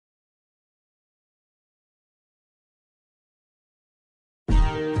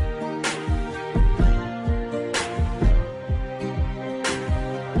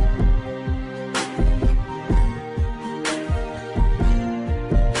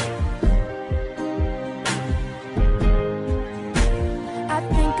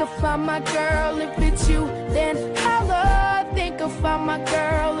find my girl. If it's you, then holla. Think I'll find my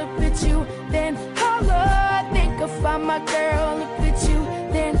girl. If it's you, then holla. Think I'll find my girl. If it's you,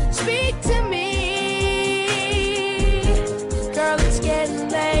 then speak to me. Girl, it's getting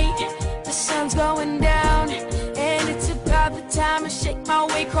late, the sun's going down, and it's about the time I shake my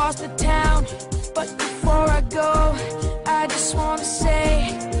way across the town. But before I go, I just wanna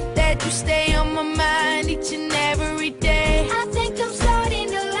say that you stay on my mind each and every day. I think I'm starting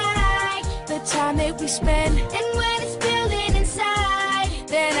to like the time that we spend, and when it's building inside,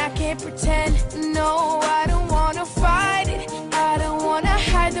 then I can't pretend. No, I don't wanna fight it, I don't wanna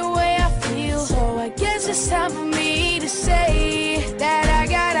hide the way I feel. So I guess it's time for me to say that I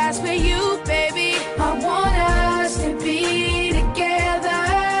got eyes for you, baby. I want us to be together,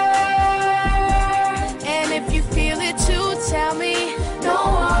 and if you feel it too, tell me. No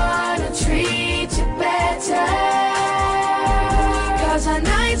one will treat you better, 'cause on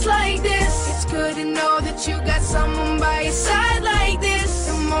nights like this, it's good to know that you got someone by your side like this.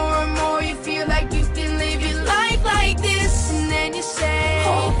 The more and more you feel like you can live your life like this, and then you say,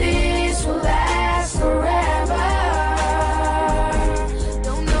 hope this will last forever.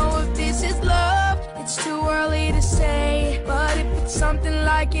 Don't know if this is love, it's too early to say, but if it's something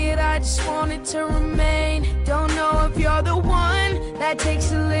like it, I just want it to remain. Don't know if you're the one, that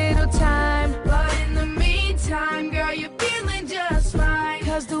takes a little time, but in the meantime, girl, you're feeling just fine.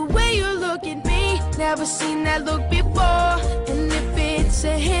 'Cause the way you look at me, never seen that look before. And if it's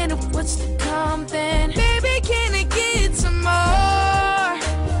a hint of what's to come, then baby, can I get some more?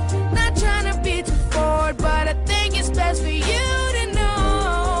 Not trying to be too forward, but I think it's best for you to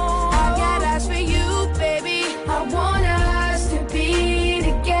know I got eyes for you, baby. I want us to be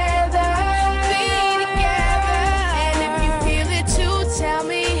together, and if you feel it too, tell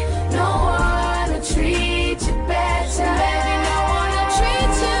me. No one will treat you better, baby, no one will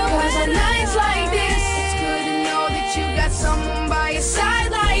treat you better. 'Cause on nights like this, it's good to know that you got someone by your side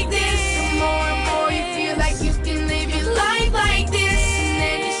like this. The more and more you feel like you can live your life like this, and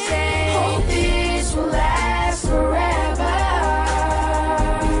then you say, hope this will last forever.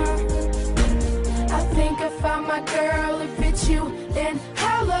 I think I found my girl. If it's you, then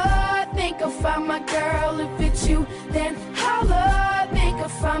holla. Think I found my girl. If it's you, then holla. Think I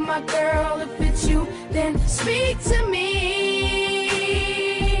found my girl. If it's you, then speak to me.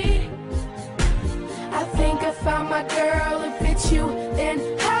 I think I found my girl. If it's you, then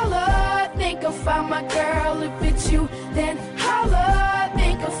holla. Think I found my girl. If it's you, then holla.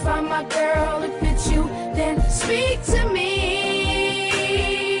 Think I found my girl. If it's you, then speak to me.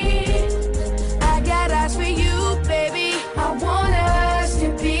 I got eyes for you, baby. I want us to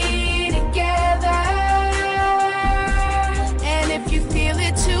be together, and if you feel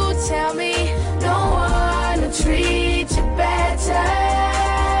it too, tell me. No one will treat you better,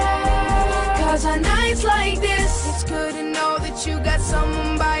 'cause on nights like this, it's good to know that you got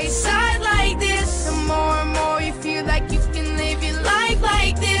someone by your side like this. The more and more you feel like you can live your life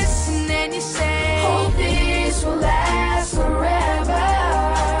like this, and then you say, hope this will last forever.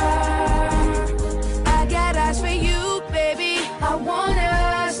 I got eyes for you, baby. I want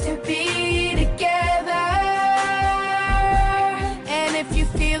us to be together, and if you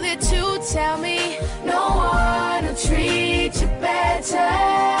feel it too, tell me. No one will treat you better,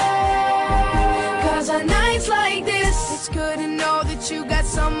 'cause on nights like this, it's good to know that you got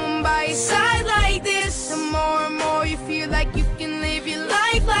someone by your side like this. The more and more you feel like you can live your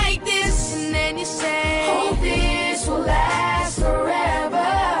life like this, and then you say, hope this will last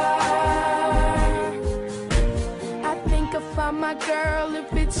forever. I think I found my girl.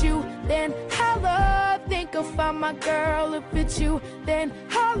 If it's you, then holla. Think I found my girl. If it's you, then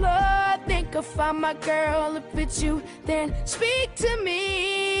holla. Think I found my girl. If it's you, then speak to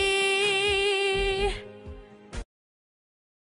me.